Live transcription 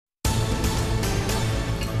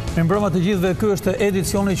Mirëmbrëma të gjithëve, ky është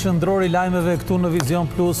edicioni qendror I lajmeve këtu në Vizion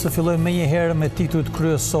Plus. Fillojmë menjëherë me titujt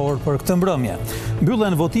kryesor për këtë mbrëmje.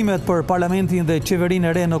 Mbyllen votimet për parlamentin dhe qeverinë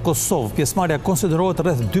e re në Kosovë. Pjesëmarrja konsiderohet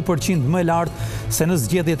rreth 2% më e lartë se në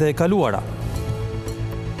zgjedhjet e kaluara.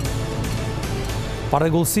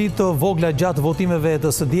 Parregullsi të vogla gjatë votimeve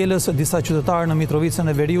të së dielës, disa qytetarë në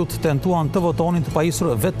Mitrovicën e Veriut tentuan të votonin të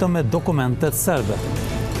pajisur vetëm me dokumentet serbe.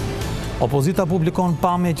 Opozita publikon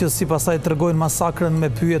pamje që si pasaj tregojnë masakrën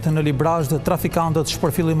me pyetje në librazh, trafikantët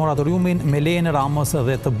shpërfillin moratoriumin me lejen e Ramës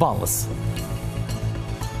dhe të Ballës.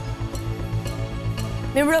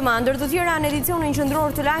 Mirëmbrëma, ndër të tjera në edicionin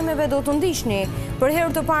qendror të lajmeve do të ndiqni. Për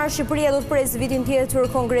herë të parë Shqipëria do të presë vitin tjetër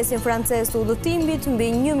Kongresin francez të udhëtimit,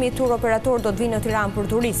 mbi 1000 tur operator do të vinë në Tiranë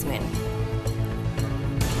për turizmin.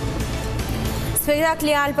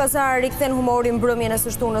 Spektakli Alpazar rikthen humorin mbrëmjen e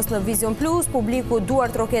së shtunës në Vizion Plus, publiku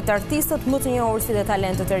duart roket artistët më të njohur si dhe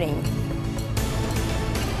talentët të rinj.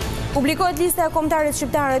 Publikohet lista e kombëtarit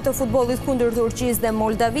shqiptare të futbollit kundër Turqisë dhe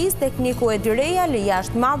Moldavisë, tekniku e Direja lë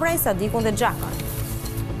jashtë Mabraj, Sadikun dhe Xhakan.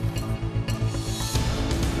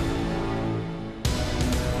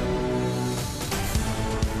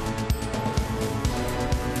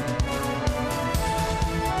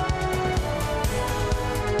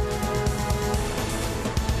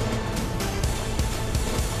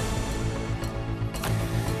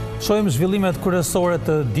 Shohim zhvillimet kryesore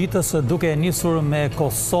të ditës, duke nisur me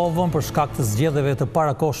Kosovën për shkak të zgjedhjeve të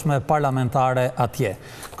parakohshme parlamentare atje.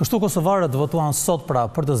 Kështu kosovarët votuan sot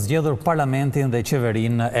për të zgjedhur parlamentin dhe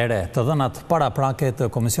qeverinë e re. Të dhënat paraprake të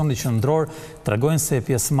Komisionit Qendror tregojnë se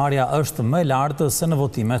pjesëmarrja është më e lartë se në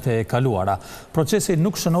votimet e kaluara. Procesi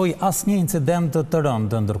nuk shënoi asnjë incident të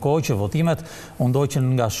rëndë, ndërkohë që votimet u ndoqën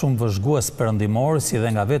nga shumë vëzhgues perëndimor, si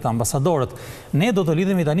dhe nga vetë ambasadorët. Ne do të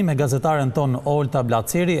lidhemi tani me gazetaren ton Olta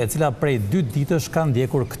Blaceri, e cila prej 2 ditësh ka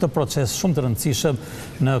ndjekur këtë proces shumë të rëndësishëm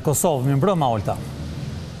në Kosovë. Mirëmbrëma, Olta.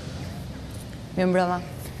 Mirëmbrëma.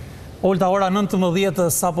 Olta, ora 19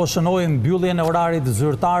 sapo shënoi mbylljen e orarit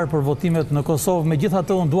zyrtar për votimet në Kosovë.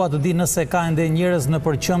 Megjithatë, unë dua të di nëse ka ende njerëz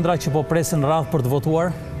nëpër qendra që po presin radhë për të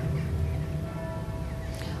votuar.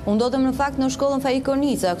 Unë ndodhem në fakt në shkollën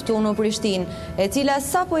Faikonica këtu në Prishtinë, e cila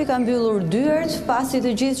sapo I ka mbyllur dyert pasi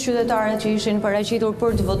të gjithë qytetarët që ishin paraqitur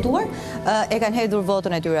për të votuar e kanë hedhur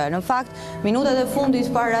votën e tyre. Në fakt, minutat e fundit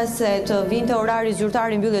para se të vinte orari zyrtar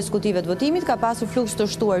I mbylljes kutive të votimit, ka pasur fluks të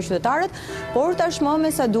shtuar qytetarët, por tashmë me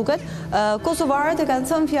sa duket, kosovarët e kanë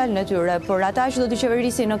thënë fjalën e tyre, por ata që do të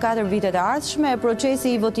qeverisin në 4 vitet e ardhshme,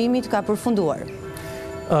 procesi I votimit ka përfunduar.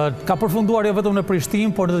 Ka përfunduar jo vetëm në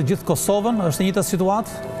Prishtinë, por në të gjithë Kosovën, është e njëjta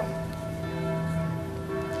situatë?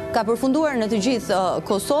 Ka përfunduar në të gjithë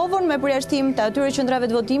Kosovën me përjashtim të atyre qendrave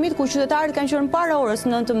të votimit ku qytetarët kanë qenë para orës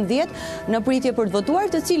 19 në pritje për të votuar,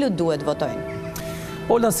 të cilët duhet votojnë.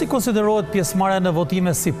 Ola, si konsiderohet pjesëmarrja në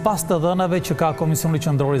votime sipas të dhënave që ka Komisioni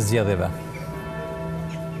Qendror I Zgjedhjeve?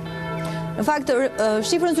 Në fakt,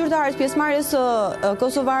 shifrën zyrtare të pjesëmarrjes së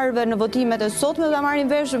kosovarëve në votimet e sotme do ta marrin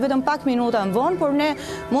vesh vetëm pak minuta më vonë, por ne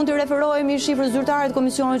mund të referohemi shifrën zyrtare të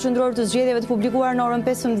Komisionit Qendror të Zgjedhjeve të publikuar në orën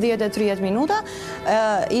 15:30,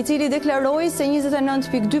 I cili deklaroi se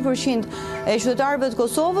 29.2% e qytetarëve të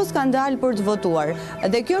Kosovës kanë dalë për të votuar.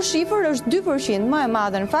 Dhe kjo shifër është 2% më e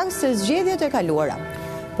madhe në fakt se zgjedhjet e kaluara.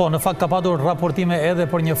 Po, në fakt ka padur raportime edhe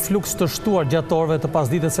për një fluks të shtuar gjatë orëve të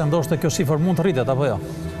pasdites, se ndoshta kjo shifër mund të rritet apo jo?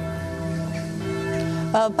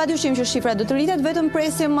 Padyshim që shifra do të rritet, vetëm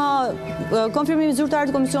presim konfirmimin zyrtar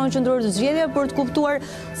të Komisionit Qendror të Zgjedhjeve për të kuptuar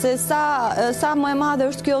se sa më e madhe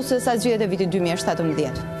është kjo se sa zgjedhjet e vitit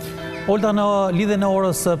 2017. Olta, në lidhje në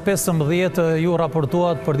orës 15 ju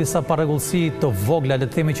raportuat për disa parregullsi të vogla,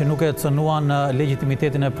 le të themi që nuk e cënuan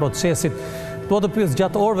legitimitetin e procesit. Dua të pyes,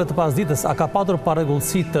 gjatë orëve të pasdites, a ka patur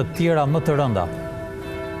parregullsi të tjera më të rënda?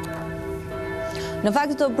 Në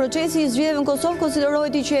fakt, procesi I zgjedhjeve në Kosovë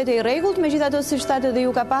konsiderohet I qetë I rregullt, megjithatë siç thatë edhe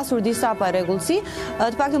ju ka pasur disa parregullsi.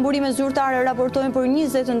 Të paktën burimet zyrtare raportojnë për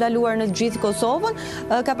 20 të ndaluar në të gjithë Kosovën.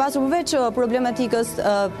 Ka pasur përveç problematikës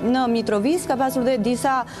në Mitrovicë, ka pasur dhe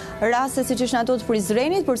disa raste siç ishin ato të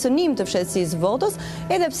Prizrenit për cënim të fshehtësisë votës,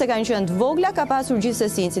 edhe pse kanë qenë të vogla, ka pasur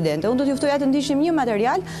gjithsesi incidente. Unë do t'ju ftoja të ndiqnim një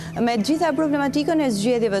material me të gjitha problematikën e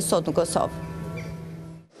zgjedhjeve sot në Kosovë.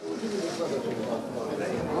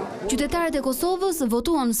 Qytetarët e Kosovës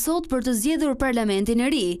votuan sot për të zgjedhur parlamentin e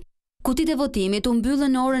ri. Kutitë e votimit u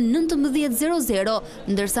mbyllën në orën 19:00,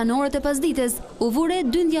 ndërsa në orët e pasdites u vure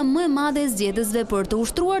dyndja më e madhe e zgjedhësve për të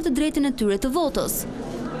ushtruar të drejtën e tyre të votës.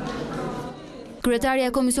 Kryetaria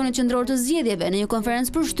e Komisionit Qendror të Zgjedhjeve në një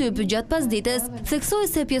konferencë përshtyp gjatë pasdites theksoi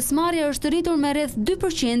se pjesëmarrja është rritur me rreth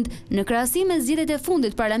 2% në krahasim me zgjedhjet e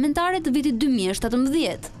fundit parlamentare të vitit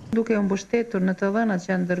 2017. Duke u mbështetur në të dhënat që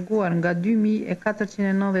janë dërguar nga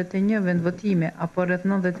 2491 vendvotime, apo rreth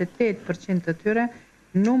 98% të tyre,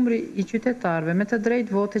 numri i qytetarëve me të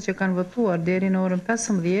drejtë vote që kanë votuar deri në orën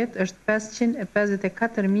 15 është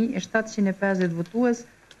 554.750 votues,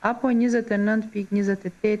 apo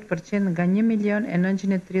 29.28% nga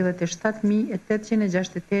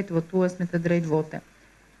 1.937.868 votues me të drejtë vote.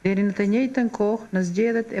 Deri në të njëjtën kohë, në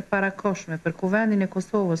zgjedhjet e parakohshme për kuvendin e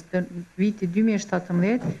Kosovës të vitit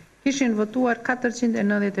 2017, kishin votuar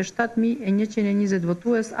 497.120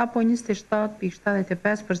 votues, apo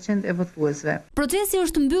 27.75% e votuesve. Procesi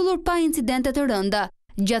është mbyllur pa incidente të rënda.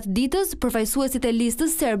 Gjatë ditës, përfaqësuesit e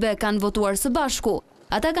listës serbe kanë votuar së bashku.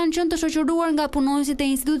 Ata kanë qenë të shoqëruar nga punonësit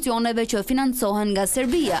e institucioneve që financohen nga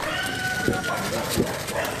Serbia.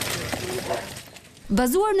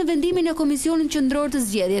 Bazuar në vendimin e Komisionit Qendror të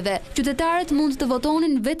Zgjedhjeve, qytetarët mund të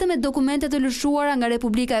votonin vetëm me dokumente të lëshuara nga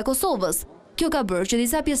Republika e Kosovës. Kjo ka bërë që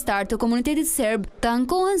disa pjesëtarë të komunitetit serb të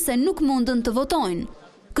ankohen se nuk mundën të votojnë.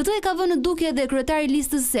 Këtë e ka vënë në dukje edhe kryetari i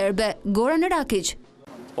listës serbe, Goran Rakić.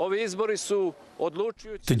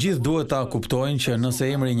 Të gjithë duhet ta kuptojnë që nëse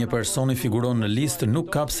emri i një personi figuron në listë, nuk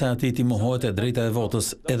ka pse atij t'i mohohet e drejta e votës,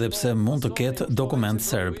 edhe pse mund të ketë dokument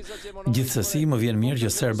serb. Gjithsesi, më vjen mirë që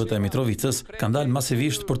serbët e Mitrovicës kanë dalë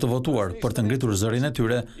masivisht për të votuar, për të ngritur zërin e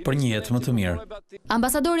tyre për një jetë më të mirë.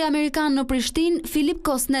 Ambasadori amerikan në Prishtinë, Filip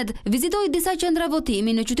Kosned, vizitoi disa qendra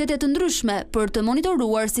votimi në qytete të ndryshme për të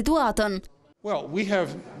monitoruar situatën.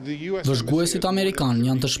 Vëzhguesit amerikan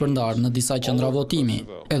janë të shpërndarë në disa qendra votimi,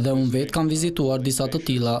 edhe unë vetë kam vizituar disa të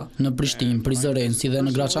tilla në Prishtinë, Prizrensi dhe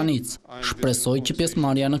në Graçanic. Shpresoj që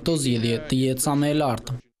pjesëmarrja në këto zgjedhje të jetë sa më e lartë.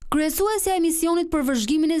 Kryesuesja e misionit për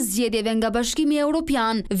vëzhgimin e zgjedhjeve nga Bashkimi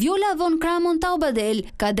Evropian, Viola von Kramon Taubadel,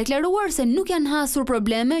 ka deklaruar se nuk janë hasur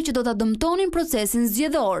probleme që do ta dëmtonin procesin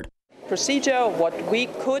zgjedhor.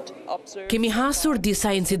 Kemi hasur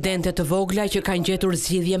disa incidente të vogla që kanë gjetur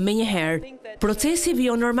zgjidhje menjëherë. Procesi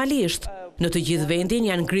vijon normalisht. Në të gjithë vendin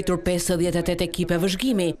janë ngritur 58 ekipe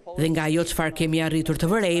vëzhgimi dhe nga ajo çfarë kemi arritur të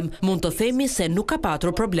vërejmë, mund të themi se nuk ka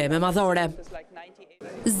patur probleme madhore.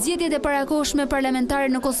 Zgjedhjet e parakohshme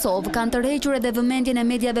parlamentare në Kosovë kanë tërhequr edhe vëmendjen e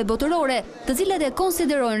mediave botërore, të cilat e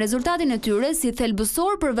konsiderojnë rezultatin e tyre si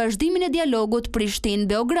thelbësor për vazhdimin e dialogut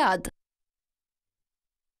Prishtinë-Beograd.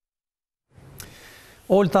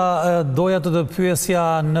 Olta, doja të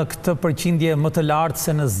pyesja në këtë përqindje më të lartë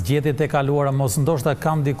se në zgjedhjet e kaluara, mos ndoshta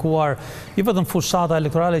ka ndikuar jo vetëm fushata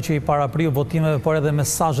elektorale që i parapriu votimeve, por edhe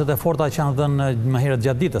mesazhet e forta që janë dhënë më herët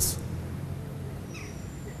gjatë ditës.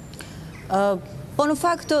 Po në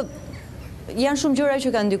fakt janë shumë gjëra që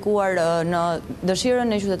kanë ndikuar në dëshirën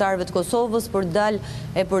e qytetarëve të Kosovës për të dalë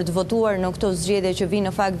e për të votuar në këto zgjedhje që vinë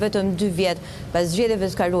në fakt vetëm 2 vjet pas zgjedhjeve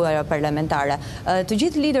të kaluara parlamentare. Të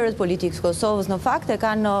gjithë liderët politikë të Kosovës në fakt e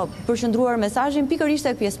kanë përqendruar mesazhin pikërisht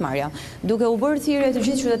tek pjesëmarrja, duke u bërë thirrje të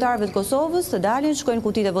gjithë qytetarëve të Kosovës të dalin, shkojnë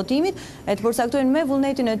kutitë e votimit e të përcaktojnë me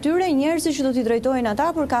vullnetin e tyre njerëzit që do t'i drejtojnë ata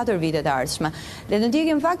për 4 vitet e ardhshme. Le të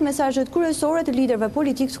ndjekim në fakt mesazhet kryesore të liderëve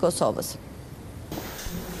politikë të Kosovës.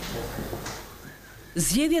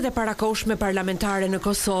 Zgjedhjet e parakohshme parlamentare në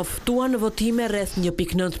Kosovë ftuan në votime rreth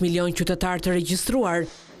 1.9 milion qytetar të regjistruar.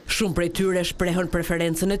 Shumë prej tyre shprehën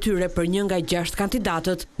preferencën e tyre për një nga 6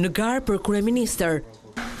 kandidatët në garë për kryeministër.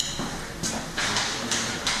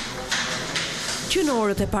 Që në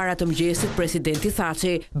orët e para të mëngjesit, presidenti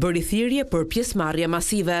Thaçi bëri thirrje për pjesëmarrje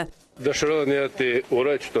masive. Dëshiroj të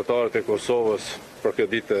uroj qytetarët e Kosovës për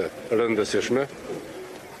këtë ditë rëndësishme.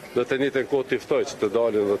 Dhe të njëjtën kohë t'i ftoj që të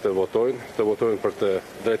dalin dhe të votojnë për të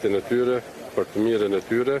drejtën e tyre, për të mirën e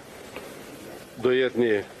tyre. Do jetë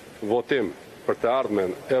një votim për të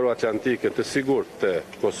ardhmen euroatlantike të sigurt të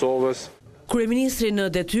Kosovës. Kryeministri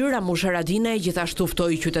në detyrë Ramush Haradinaj gjithashtu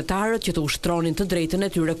ftoi qytetarët që të ushtronin të drejtën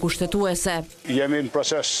e tyre kushtetuese. Jemi në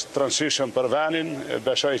proces transition për vendin,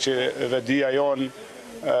 besoj që vedia jonë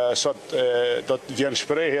sot do të vjen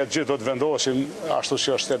shprehje, gjithë do të vendosim ashtu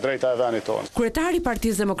që është e drejta e vendit tonë. Kryetari i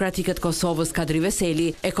Partisë Demokratike të Kosovës, Kadri Veseli,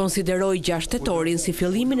 e konsideroi 6 tetorin si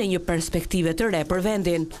fillimin e një perspektive të re për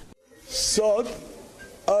vendin. Sot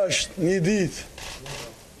është një ditë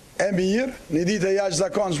e mirë, një ditë e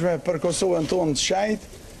jashtëzakonshme për Kosovën tonë të shenjtë.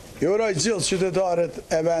 I uroj gjithë qytetarët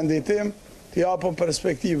e vendit tim të japën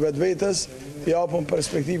perspektivë vetvetes, të japën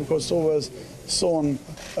perspektivë Kosovës son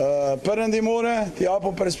perëndimore, të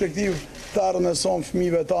japën perspektivë të ardhmen son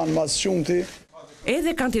fëmijëve tanë mas shumti.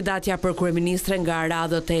 Edhe kandidatja për kryeministre nga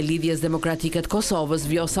radhët e Lidhjes Demokratike të Kosovës,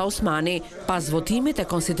 Vjosa Osmani, pas votimit e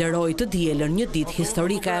konsideroi të dielën një ditë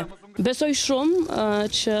historike. Besoj shumë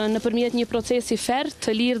që nëpërmjet një procesi fair,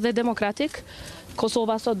 të lirë dhe demokratik,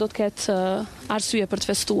 Kosova sot do të ketë arsye për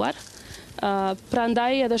të festuar.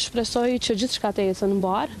 Prandaj edhe shpresoj që gjithçka të ecë në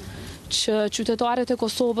mbar, që qytetarët e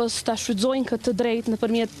Kosovës ta shfrytëzojnë këtë drejtë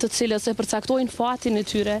nëpërmjet të cilës e përcaktojnë fatin e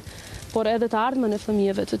tyre, por edhe të ardhmen e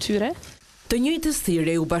fëmijëve të tyre. Të njëjtës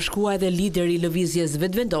thirrje u bashkua edhe lideri i lëvizjes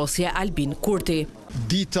vetëvendosje Albin Kurti.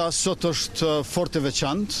 Dita sot është fort e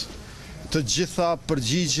veçantë, të gjitha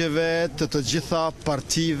përgjigjeve, të gjitha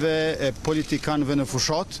partive e politikanëve në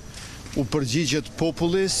fushat, u përgjigjet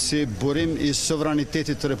populli si burim i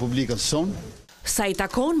sovranitetit të Republikës sonë. Sa i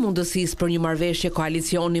takon mundësisë për një marrëveshje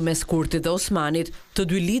koalicioni mes Kurtit dhe Osmanit, të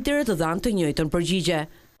dy liderët dhanë të njëjtën përgjigje.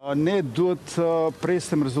 Ne duhet të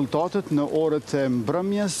presim rezultatet në orët e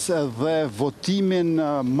mbrëmjes dhe votimin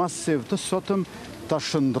masiv të sotëm ta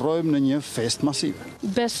shndrojmë në një fest masive.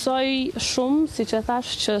 Besoj shumë, siç e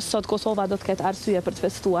thash, që sot Kosova do të ketë arsye për të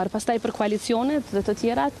festuar. Pastaj për koalicionet dhe të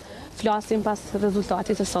tjerat flasim pas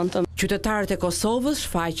rezultatit të sonte. Qytetarët e Kosovës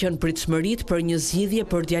shfaqën pritshmëritë për një zgjidhje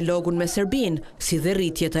për dialogun me Serbinë, si dhe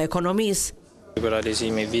rritje të ekonomisë.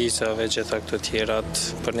 Liberalizimi i vizave, gjitha këto tjerat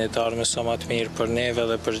për një të ardhme sa më të mirë për neve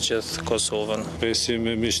dhe për gjithë Kosovën. Presim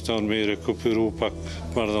me miqton me rekuperu pak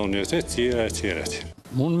marrëdhëniet e tjera e tjera.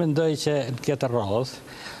 Unë mendoj që në këtë radhë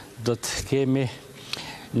do të kemi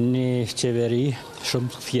një qeveri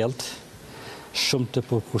shumë të thjellët, shumë të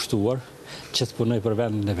përkushtuar, që të punoj për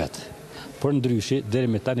vendin e vetë. Por ndryshe, deri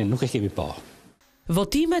me tani nuk e kemi pa.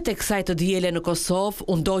 Votimet e kësaj të diele në Kosovë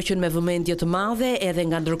u ndoqën me vëmendje të madhe edhe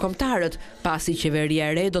nga ndërkombëtarët, pasi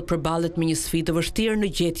qeveria e re do të përballet me një sfidë të vështirë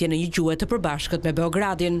në gjetjen e një gjuhë të përbashkët me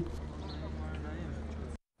Beogradin.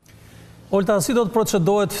 Olta, si do të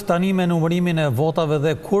procedohet tani me numërimin e votave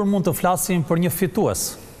dhe kur mund të flasim për një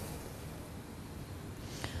fitues?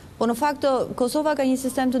 Po në fakt, Kosova ka një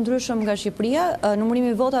sistem të ndryshëm nga Shqipëria,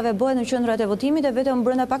 numërimi i votave bëhet në qendrat e votimit dhe vetëm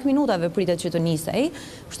brenda pak minutave pritet që të nisej,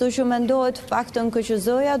 kështu që mendohet paktën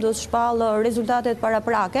KQZ-ja do të shpallë rezultatet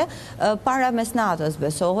paraprake para mesnatës,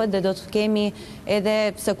 besohet, dhe do të kemi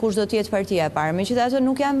edhe se kush do të jetë partia e parë. Megjithatë,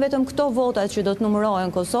 nuk janë vetëm këto votat që do të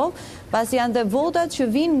numërohen në Kosovë, pasi janë dhe votat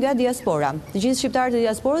që vinë nga diaspora. Të gjithë shqiptarët e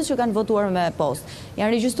diasporës që kanë votuar me post.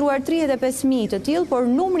 Janë regjistruar 35.000 të tillë, por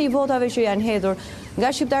numri i votave që janë hedhur nga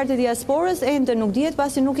shqiptarët e diasporës ende nuk dihet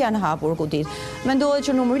pasi nuk janë hapur kutit. Mendohet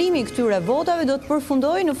që numërimi i këtyre votave do të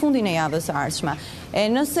përfundojë në fundin e javës së ardhshme. E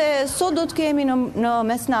nëse sot do të kemi në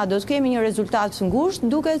mesnat, do të kemi një rezultat të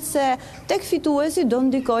ngushtë, duket se tek fituesi do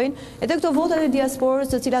ndikojnë edhe këto votat e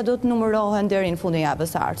diasporës, të cilat do të numërohen deri në fundin e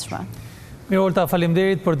javës së ardhshme. Mirë, Olta,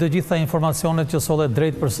 faleminderit për të gjitha informacionet që sollet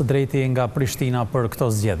drejt për së drejti nga Prishtina për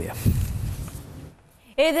këto zgjedhje.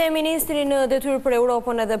 Edhe ministri në detyrë për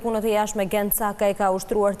Europën edhe punët e jashtme Gent Sakaj ka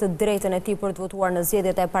ushtruar të drejtën e tij për të votuar në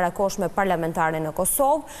zgjedhjet e parakohshme parlamentare në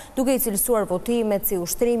Kosovë, duke i cilësuar votimet si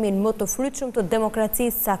ushtrimin më të frytshëm të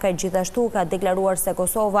demokracisë. Sakaj gjithashtu ka deklaruar se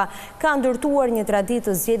Kosova ka ndërtuar një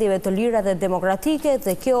traditë të zgjedhjeve të lira dhe demokratike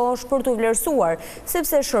dhe kjo është për të vlerësuar,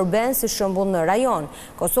 sepse shërben si shembull në rajon.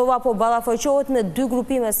 Kosova po ballafaqohet me dy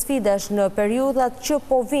grupime sfidash në periudhat që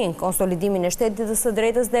po vijnë: konsolidimin e shtetit të së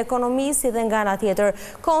drejtës dhe ekonomisë dhe nga ana tjetër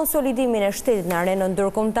konsolidimin e shtetit në arenën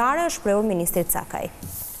ndërkombëtare, shprehur ministri Sakaj.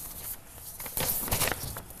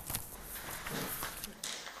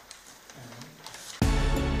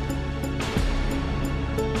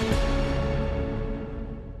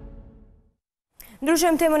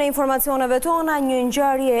 Ndryshem temën e informacioneve tona, një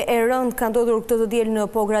ngjarje e rëndë ka ndodhur këtë të diel në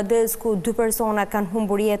Pogradez, ku dy persona kanë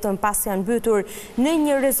humbur jetën pasi janë mbytur në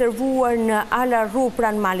një rezervuar në Alarru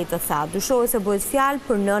pranë malit të Thatë. Dyshohet se bëhet fjalë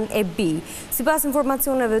për nën e Bi. Sipas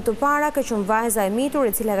informacioneve të para, ka qenë vajza e mitur,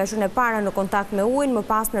 e cila ka qenë e para në kontakt me ujin, më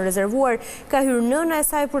pas në rezervuar ka hyrë nëna e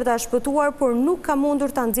saj për ta shpëtuar, por nuk ka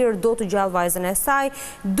mundur ta nxjerrë dot të gjallë vajzën e saj,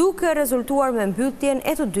 duke rezultuar me mbytjen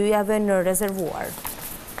e të dyjave në rezervuar.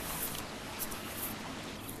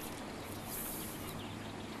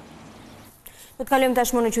 Do të kalojmë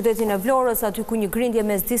tashmë në qytetin e Vlorës, aty ku një grindje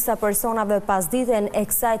mes disa personave pasditen e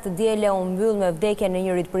kësaj të diele u mbyll me vdekjen e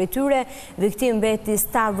njërit prej tyre. Viktim mbeti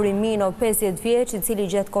Stavri Mino, 50 vjeç, i cili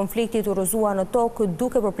gjatë konfliktit u rrëzua në tokë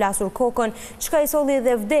duke përplasur kokën, çka i solli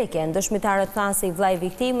dhe vdekjen. Dëshmitarët thanë se i vllai i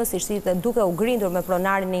viktimës ishte duke u grindur me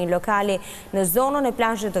pronarin e një lokali në zonën e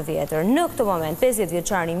plazhit të vjetër. Në këtë moment 50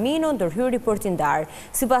 vjeçari Mino ndërhyri për t'i ndarë.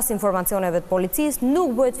 Sipas informacioneve të policisë,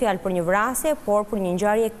 nuk bëhet fjalë për një vrasje, por për një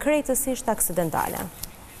ngjarje krejtësisht aksidentale.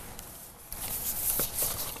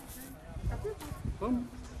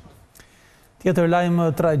 Tjetër lajm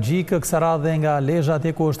tragjik kësaj radhe nga Lezhë,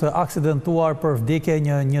 atje ku është aksidentuar për vdekje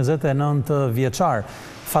një 29 vjeçar.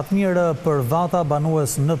 Fatmir Përvata,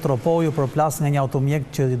 banues në Tropoju, përplas nga një automjek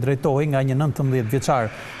që i drejtohej nga një 19 vjeçar,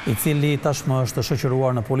 i cili tashmë është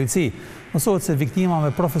shoqëruar në polici. Mësohet se viktima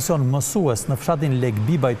me profesion mësues në fshatin Leg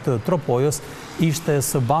Bibaj të Tropojës ishte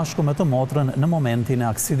së bashku me të motrën në momentin e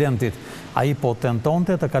aksidentit. Ai po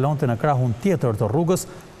tentonte të kalonte në krahun tjetër të rrugës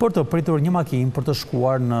për të pritur një makinë për të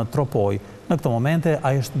shkuar në Tropojë. Në këtë momente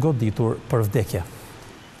ai është goditur për vdekje.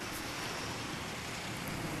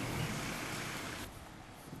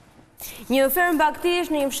 Një fermë baktish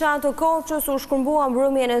në një fshat të Korçës u shkëmbua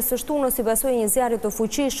mbrëmjen e së shtunës si pasojë një zjarri të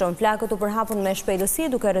fuqishëm. Flakët u përhapën me shpejtësi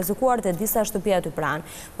duke rrezikuar te disa shtëpi aty pranë.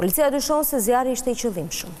 Policia dyshon se zjarri ishte i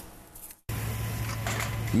qëllimshëm.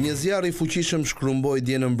 Një zjarr i fuqishëm shkrumboi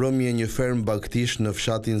dje në mbrëmje një fermë baktish në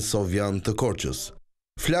fshatin Sovjan të Korçës.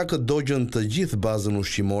 Flakët dogjën të gjithë bazën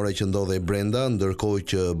ushqimore që ndodhej brenda, ndërkohë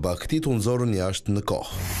që baktit u nxorën jashtë në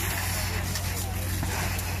kohë.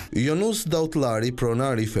 Jonus Dautlari,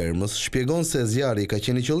 pronari i fermës, shpjegon se zjarri ka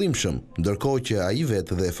qenë i qëllimshëm, ndërkohë që ai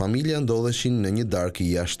vetë dhe familja ndodheshin në një darkë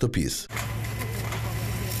jashtë shtëpisë.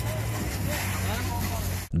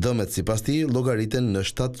 Dëmet sipas tij llogariten në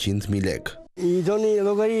 700.000 lekë. I doni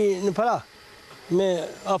llogari në para me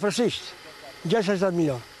afërsisht 67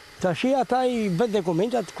 milion. Tash ata i bën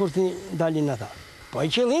dokumentat kur të dalin ata. Po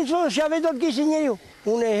i qëllimshëm është ja vetë do të kishin njeriu.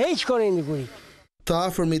 Unë e heq korrenti kur ik. Të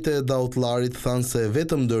afërmit e Dautllarit thanë se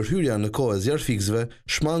vetëm ndërhyrja në kohë e zjarfikësve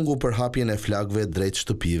shmangu për hapjen e flakëve drejt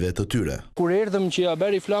shtëpive të tyre. Kur erdhëm që ja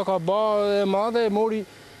beri flaka e madhe, mori,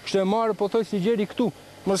 kështë e marë, po thoj si gjeri këtu.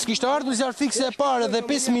 Mos kishte ardhur zjarfikse e parë dhe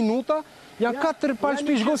 5 minuta, ja 4 palë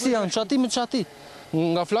shpish gosi janë, qati me qati.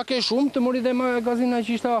 Nga flake e shumë të mori dhe magazina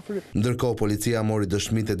që ishte afër. Ndërkohë policia mori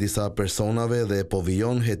dëshmitë e disa personave dhe po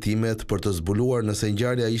vijon hetimet për të zbuluar nëse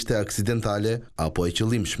ngjarja ishte aksidentale apo e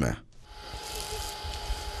qëllimshme.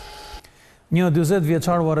 Një 40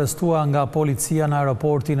 vjeçar u arrestua nga policia në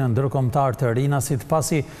aeroportin ndërkombëtar të Rinasit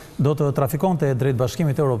pasi do të trafikonte drejt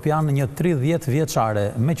Bashkimit Evropian një 30 vjeçare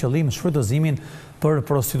me qëllim shfrytëzimin për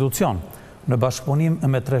prostitucion. Në bashkëpunim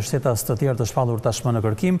me 3 shtetas të tjerë të shpallur tashmë në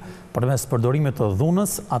kërkim, përmes përdorimit të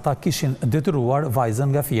dhunës, ata kishin detyruar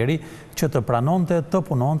vajzën nga Fieri që të pranonte të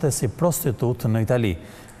punonte si prostitut në Itali.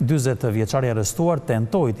 40 vjeçari arrestuar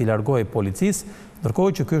tentoi t'i largojë policisë,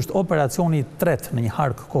 ndërkohë që ky është operacioni i tretë në një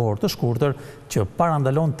hark kohor të shkurtër që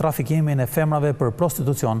parandalon trafikimin e femrave për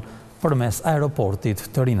prostitucion përmes aeroportit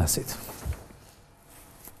të Rinasit.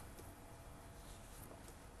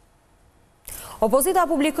 Opozita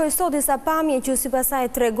publikoi sot disa pamje që sipas saj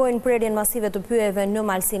tregojnë prerjen masive të pyjeve në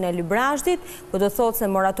malsinë e Librazhdit, ku do thotë se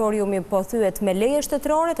moratoriumi po thyet me leje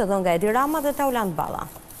shtetërore të dhënë nga Edi Rama dhe Tauland Balla.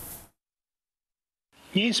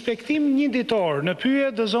 Një inspektim një ditor në pyje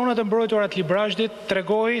dhe zonat e mbrojtura të Librazhdit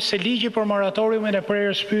tregoi se ligji për moratoriumin e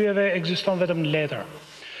prerjes pyjeve ekziston vetëm në letër.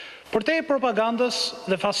 Përtej propagandës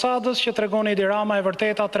dhe fasadës që tregon Edi Rama, e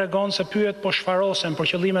vërteta tregon se pyjet po shfarosen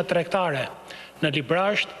për qëllime tregtare në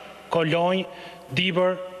Librazhd, Kolonjë,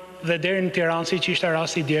 Dibër dhe deri në Tiranë, siç ishte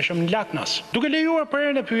rasti i djeshëm në Laknas. Duke lejuar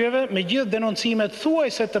prerjen e pyjeve me gjithë denoncimet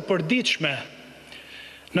thuajse të përditshme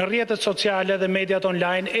në rrjetet sociale dhe mediat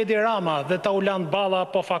online, Edi Rama dhe Tauland Balla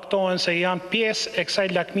po faktohen se janë pjesë e kësaj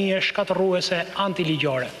lakmie shkatërruese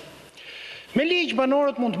antiligjore. Me ligj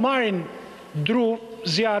banorët mund të marrin dru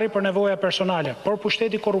zjarri për nevoja personale, por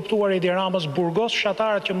pushteti korruptuar Edi Ramës burgos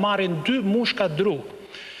fshatarët që marrin 2 mushka dru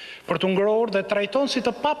për të ngrohur dhe trajton si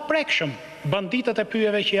të paprekshëm banditët e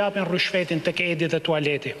pyjeve që japin rrushfetin tek Edi dhe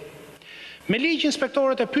tualeti. Me ligj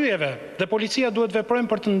inspektorët e pyjeve dhe policia duhet veprojnë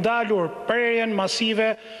për të ndalur prerjen masive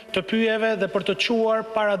të pyjeve dhe për të çuar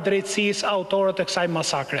para drejtësisë autorët e kësaj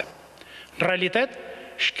masakre. Në realitet,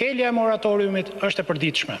 shkelja e moratoriumit është e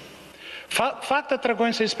përditshme. Faktet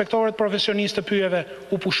tregojnë se inspektorët profesionistë të pyjeve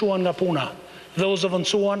u pushuan nga puna dhe u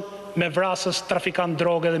zëvendësuan me vrasës, trafikant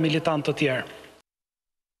droge dhe militant të tjerë.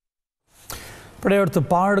 Për herë të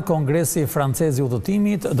parë, Kongresi francez i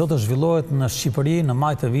udhëtimit do të zhvillohet në Shqipëri në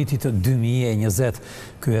maj të vitit 2020.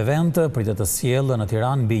 Ky event pritet të sjellë në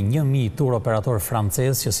Tiranë mbi 1000 tur operator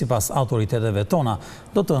francez që sipas autoriteteve tona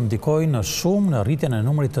do të ndikojnë shumë në rritjen e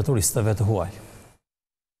numrit të turistëve të huaj.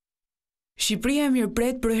 Shqipëria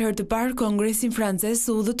mirëpret për herë të parë Kongresin francez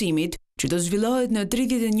të udhëtimit, që do zhvillohet në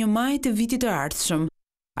 31 maj të vitit të ardhshëm.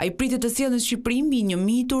 Ai pritet të sjellë në Shqipëri mbi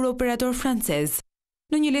 1000 tur operator francez.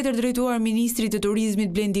 Në një letër drejtuar Ministrit të Turizmit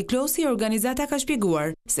Blendi Klosi, organizata ka shpjeguar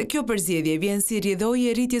se kjo përzgjedhje vjen si rrjedhojë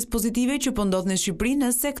e rritjes pozitive që po ndodh në Shqipëri në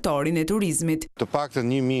sektorin e turizmit. Të paktën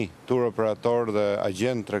 1000 tur operator dhe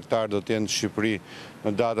agent tregtar do të jenë në Shqipëri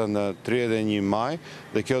në datën 31 maj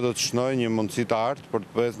dhe kjo do të shënojë një mundësi të artë për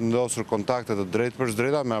të vendosur kontakte të drejtë për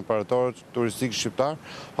drejta me operatorët turistikë shqiptar,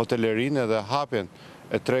 hotelerinë dhe hapjen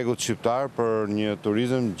e tregut shqiptar për një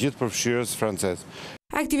turizëm gjithëpërfshirës francez.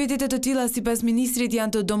 Aktivitetet të tilla sipas ministrit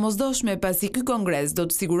janë të domosdoshme pasi ky kongres do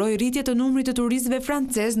të sigurojë rritje të numrit të turistëve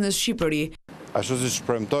francezë në Shqipëri. Ashtu siç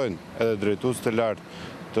premtojnë edhe drejtues të lartë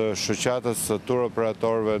të shoqatës së tur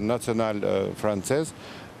operatorëve nacional francez,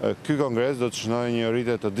 ky kongres do të shënojë një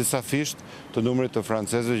rritje të disafisht të numrit të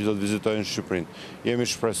francezëve që do të vizitojnë Shqipërinë. Jemi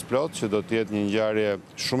shpresplot që do të jetë një ngjarje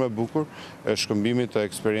shumë e bukur e shkëmbimit të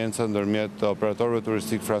eksperiencave ndërmjet operatorëve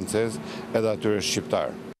turistik francezë edhe atyre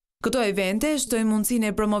shqiptar. Këto evente shtojnë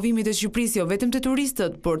mundësinë e promovimit të Shqipërisë jo vetëm te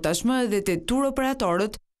turistët, por tashmë edhe te tur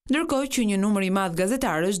operatorët, ndërkohë që një numër i madh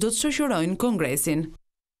gazetarësh do të shoqërojnë kongresin.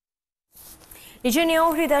 Liçeni i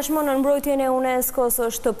Ohrit tashmë në mbrojtjen e UNESCO-s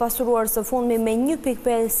është pasuruar së fundmi me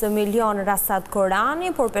 1.5 milion rasat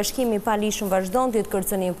Korani, por peshkimi pa lishëm vazhdon të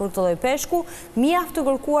kërcënim për këtë lloj peshku, mjaft të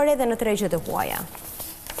kërkuar edhe në tregjet e huaja.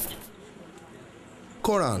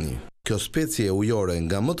 Korani. Kjo specie ujore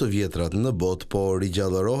nga më të vjetrat në botë, po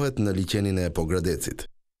rigjallërohet në liçenin e Pogradecit.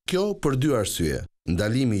 Kjo për dy arsye: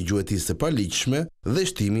 ndalimi i gjuetisë së paligjshme dhe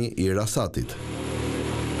shtimi i rasatit.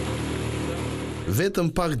 Vetëm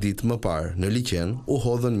pak ditë më parë në liçen u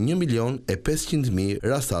hodhën 1.500.000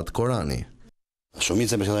 rasat Korani.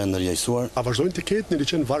 Shumica e peshkave janë ndërgjegjësuar. A vazhdojnë të ketë në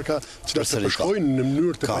liçen varka që të përshkojnë në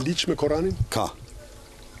mënyrë të paligjshme Koranin? Ka,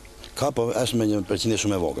 po është me një përqindje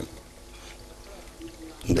shumë e vogël.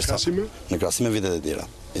 Në krahasim me vitet e tjera.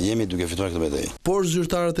 Jemi duke fituar këtë betejë. Por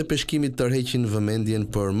zyrtarët e peshkimit tërheqin vëmendjen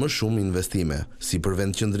për më shumë investime, si për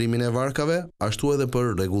vendqëndrimin e varkave, ashtu edhe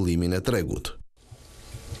për rregullimin e tregut.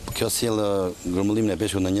 Kjo sjell grumbullimin e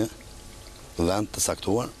peshkut në një vend të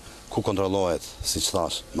saktuar, ku kontrollohet, siç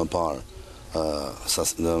thash më parë,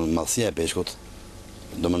 madhësia e peshkut,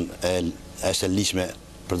 domethënë është e lishme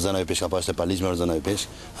për zonën e peshk apo është e paligjshme për zonën e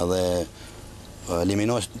peshk, edhe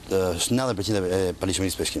eliminohet 90% e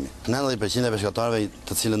palishmërisë peshkimi. 90% e peshkatarëve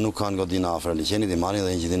të cilët nuk kanë godina afër liçenit i marrin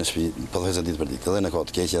dhe një qitin në shtëpi, pothuajse ditë për ditë. Edhe në kohë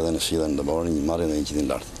të keqe edhe në shi dhe në dëbor, një marrin dhe një qitin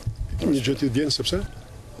lart. Një gjë të vjen sepse?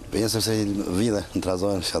 Vjen sepse vide në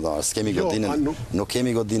trazohen fshatar. S'kemi godinën, nuk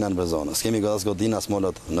kemi godina në zonë. S'kemi as godina as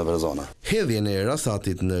molot në zona. Hedhjen e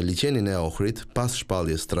rasatit në liçenin e Ohrit pas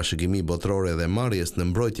shpalljes trashëgimi botërore dhe marrjes në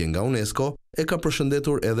mbrojtje nga UNESCO e ka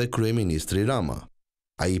përshëndetur edhe kryeministri Rama.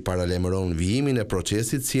 Ai paralajmëron vijimin e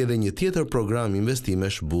procesit si edhe një tjetër program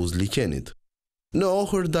investimesh buz liçenit. Në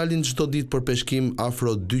Ohër dalin çdo ditë për peshkim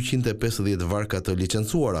afro 250 varka të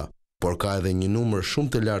licencuara, por ka edhe një numër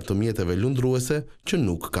shumë të lartë të mjeteve lundruese që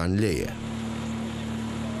nuk kanë leje.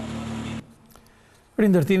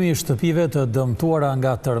 Rindërtimi i shtëpive të dëmtuara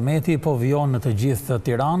nga tërmeti po vijon në të gjithë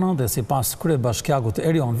Tiranën dhe sipas kryebashkiakut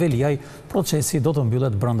Erion Veliaj, procesi do të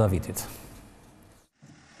mbyllet brenda vitit.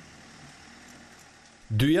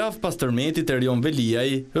 2 javë pas tërmetit, Erion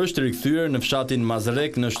Veliaj është rikthyer në fshatin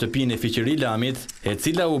Mazrek në shtëpinë e Fiqëri Lamit, e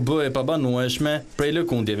cila u bë e pabanueshme prej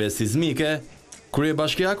lëkundjeve sismike.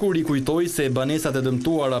 Kryebashkiaku rikujtoi se banesat e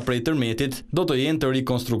dëmtuara prej tërmetit do të jenë të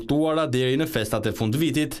rikonstruktuara deri në festat e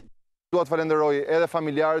fundvitit. Dua të falenderoj edhe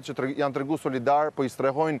familjarët që janë treguar solidar, po i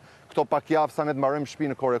strehojnë këto pak javë sa ne të marrojmë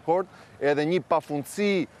shtëpi në kohë rekord, edhe një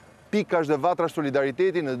pafundësi pikash dhe vatrash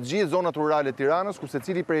solidariteti në gjithë zonat rurale të Tiranës, ku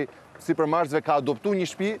secili prej sipërmarrësve ka adoptuar një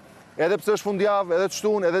shtëpi, edhe pse është fundjavë, edhe të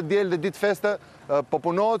shtunë, edhe diel dhe ditë feste, po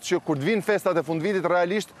punohet që kur të vinë festat e fundvitit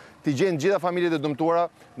realisht t'i gjejnë gjitha familjet e dëmtuara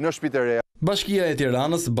në shtëpitë e reja. Bashkia e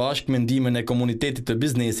Tiranës bashkë me ndihmën e komunitetit të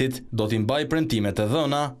biznesit do t'i mbajë premtimet e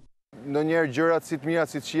dhëna. Ndonjëherë gjërat si të mira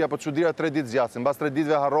si të këqija, po çuditëra 3 ditë zgjasin, mbas 3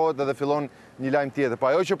 ditëve harrohet edhe fillon një lajm tjetër. Po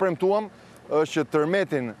ajo që premtuam është që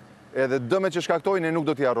tërmetin edhe dëmet që shkaktoi ne nuk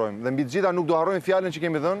do t'i harrojmë. Dhe mbi të gjitha nuk do harrojmë fjalën që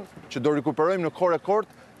kemi dhënë, që do rikuperojmë në kohë rekord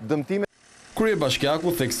dëmtimet.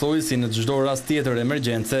 Kryebashkiaku theksoi si në çdo rast tjetër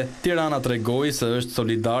emergjence, Tirana tregoi se është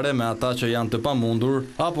solidare me ata që janë të pamundur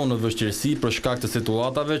apo në vështirësi për shkak të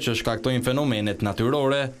situatave që shkaktojnë fenomenet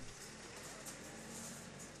natyrore.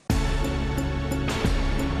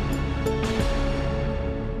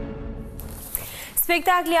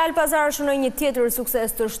 Spektakli Alpazar shënoi një tjetër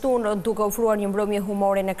sukses të shtunë duke ofruar një mbrëmje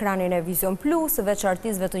humori në ekranin e Vizion Plus, veç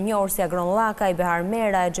artistëve të njohur si Agron Llakaj, Behar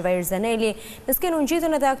Mera e Xhevair Zeneli, në skenë u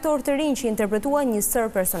ngjitën edhe aktorë të rinj që interpretuan një sër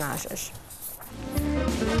personazhesh.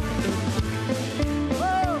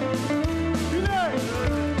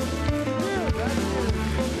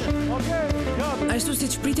 Ashtu si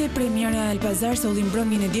shpritej premiera e Alpazar solli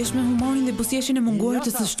mbrëmjen e djeshme humorin dhe buzëqeshjen e munguar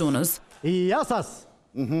të së shtunës. Jasas,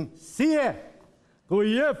 si je? Ku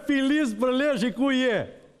je, Filiz për leshi, ku je?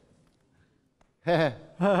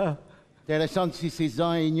 Interesant si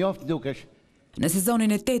zonë i njoftë dukesh. Në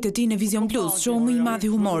sezonin e 8 të tij në Vizion Plus, show më i madh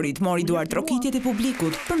i humorit mori duar trokitjet e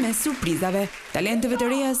publikut përmes surprizave, talenteve të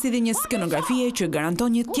reja si dhe një skenografie që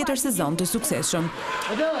garanton një tjetër sezon të suksesshëm.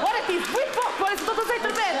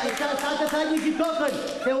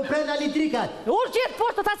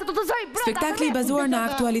 Spektakli i bazuar në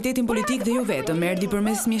aktualitetin politik dhe jo vetëm erdhi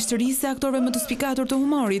përmes mjeshtërisë e aktorëve më të spikatur të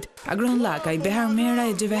humorit, Agron Lakaj, Behar Mera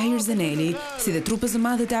e Gjevahir Zeneli, si dhe trupës së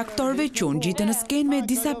madhe të aktorëve që u ngjitën në skenë me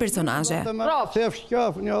disa personazhe. Shef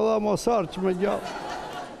shkaf, një Allah mosar që më gjallë.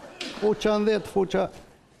 Fuqa në dhe të fuqa,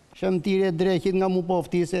 shëmtire drejkit nga mu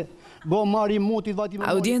poftise.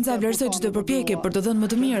 Audienca vlerësoi çdo përpjekje për të dhënë më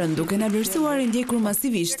të mirën, duke na vlerësuar e ndjekur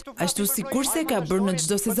masivisht, ashtu sikurse ka bërë në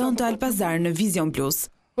çdo sezon të Alpazar në Vizion Plus.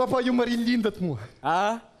 Po ju më rilindët mua.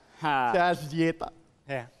 Që është jeta.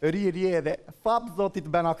 Ri edhe fap zotit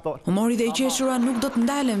ben aktor. Humori dhe i qeshura nuk do të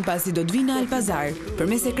ndalen pasi do të vinë në Alpazar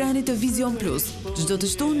përmes ekranit të Vizion Plus, çdo të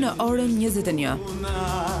shtunë në orën 21.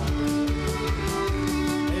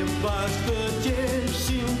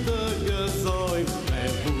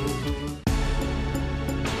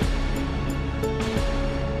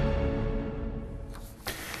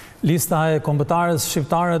 Lista e kombëtares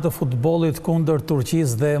shqiptare të futbollit kundër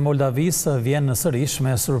Turqisë dhe Moldavisë vjen në sërish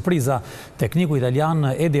me surpriza. Tekniku italian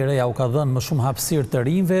Edi Rea u ka dhënë më shumë hapësirë të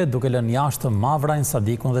rinjve, duke lënë jashtë Mavrajn,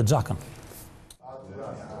 Sadikun dhe Xhakën.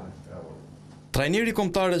 Trajneri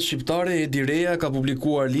kombëtares shqiptare Edi Rea ka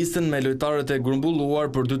publikuar listën me lojtarët e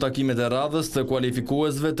grumbulluar për 2 takimet e radhës të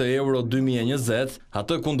kualifikuesve të Euro 2020,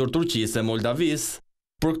 atë kundër Turqisë e Moldavisë.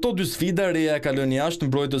 Për këto 2 sfida, Rea ka lënë jashtë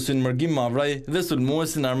mbrojtësin Mërgim Mavraj dhe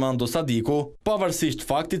sulmuesin Armando Sadiku, pavarësisht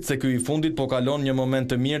faktit se ky i fundit po kalon një moment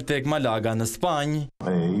të mirë tek Malaga në Spanjë.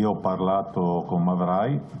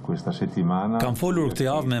 Kam folur këtë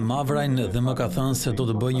javë me Mavrajn dhe më ka thënë se do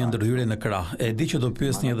të bëj një ndërhyrje në krah. E di që do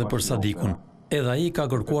pyesni edhe për Sadikun. Edhe ai ka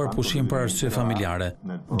kërkuar pushim për arsye familjare.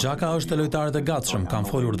 Xhaka është lojtar i gatshëm, kam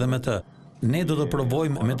folur dhe me të. Ne do të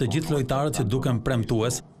provojmë me të gjithë lojtarët që duken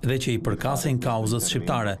premtues dhe që i përkasin kauzës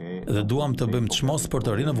shqiptare dhe duam të bëjmë çmos për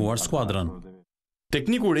të rinovuar skuadrën.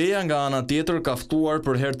 Tekniku Rea nga ana tjetër ka ftuar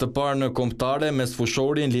për herë të parë në kombëtare mes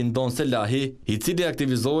fushorin Lindon Selahi, i cili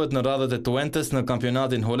aktivizohet në radhët e Twentes në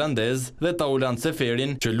kampionatin holandez, dhe Taulant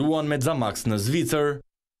Seferin që luan me Xamax në Zvicër.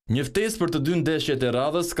 Një ftesë për të 2 ndeshjet e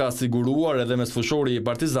radhës ka siguruar edhe mes fushori i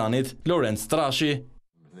Partizanit, Lorenz Strashi.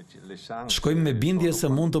 Shkojmë me bindje se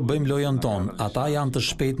mund të bëjmë lojën tonë, ata janë të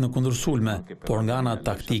shpejt në kundërsulme, por nga ana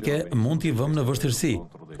taktike mund t'i vëmë në vështirësi.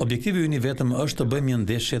 Objektivi ynë vetëm është të bëjmë një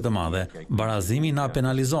ndeshje të madhe. Barazimi na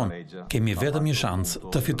penalizon, kemi vetëm një shans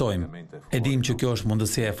të fitojmë. E dim që kjo është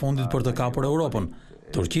mundësia e fundit për të kapur Europën.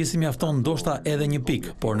 Turqisi mjafton ndoshta edhe një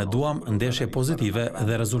pikë, por ne duam ndeshje pozitive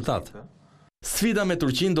dhe rezultat. Sfida me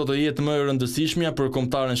Turqinë do të jetë më e rëndësishmja për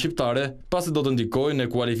kombëtaren shqiptare, pasi do të ndikojë në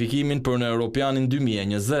kualifikimin për në Europianin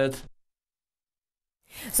 2020.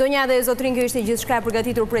 Zonja dhe zotrin, kjo ishte gjithçka e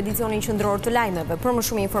përgatitur për edicionin qendror të lajmeve. Për më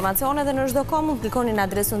shumë informacione dhe në çdo kohë mund klikoni në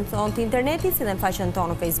adresën tonë të internetit si dhe në faqen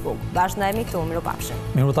tonë në Facebook. Bashkë ndajemi këtu, mirupafshim.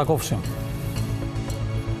 Miru takofshim.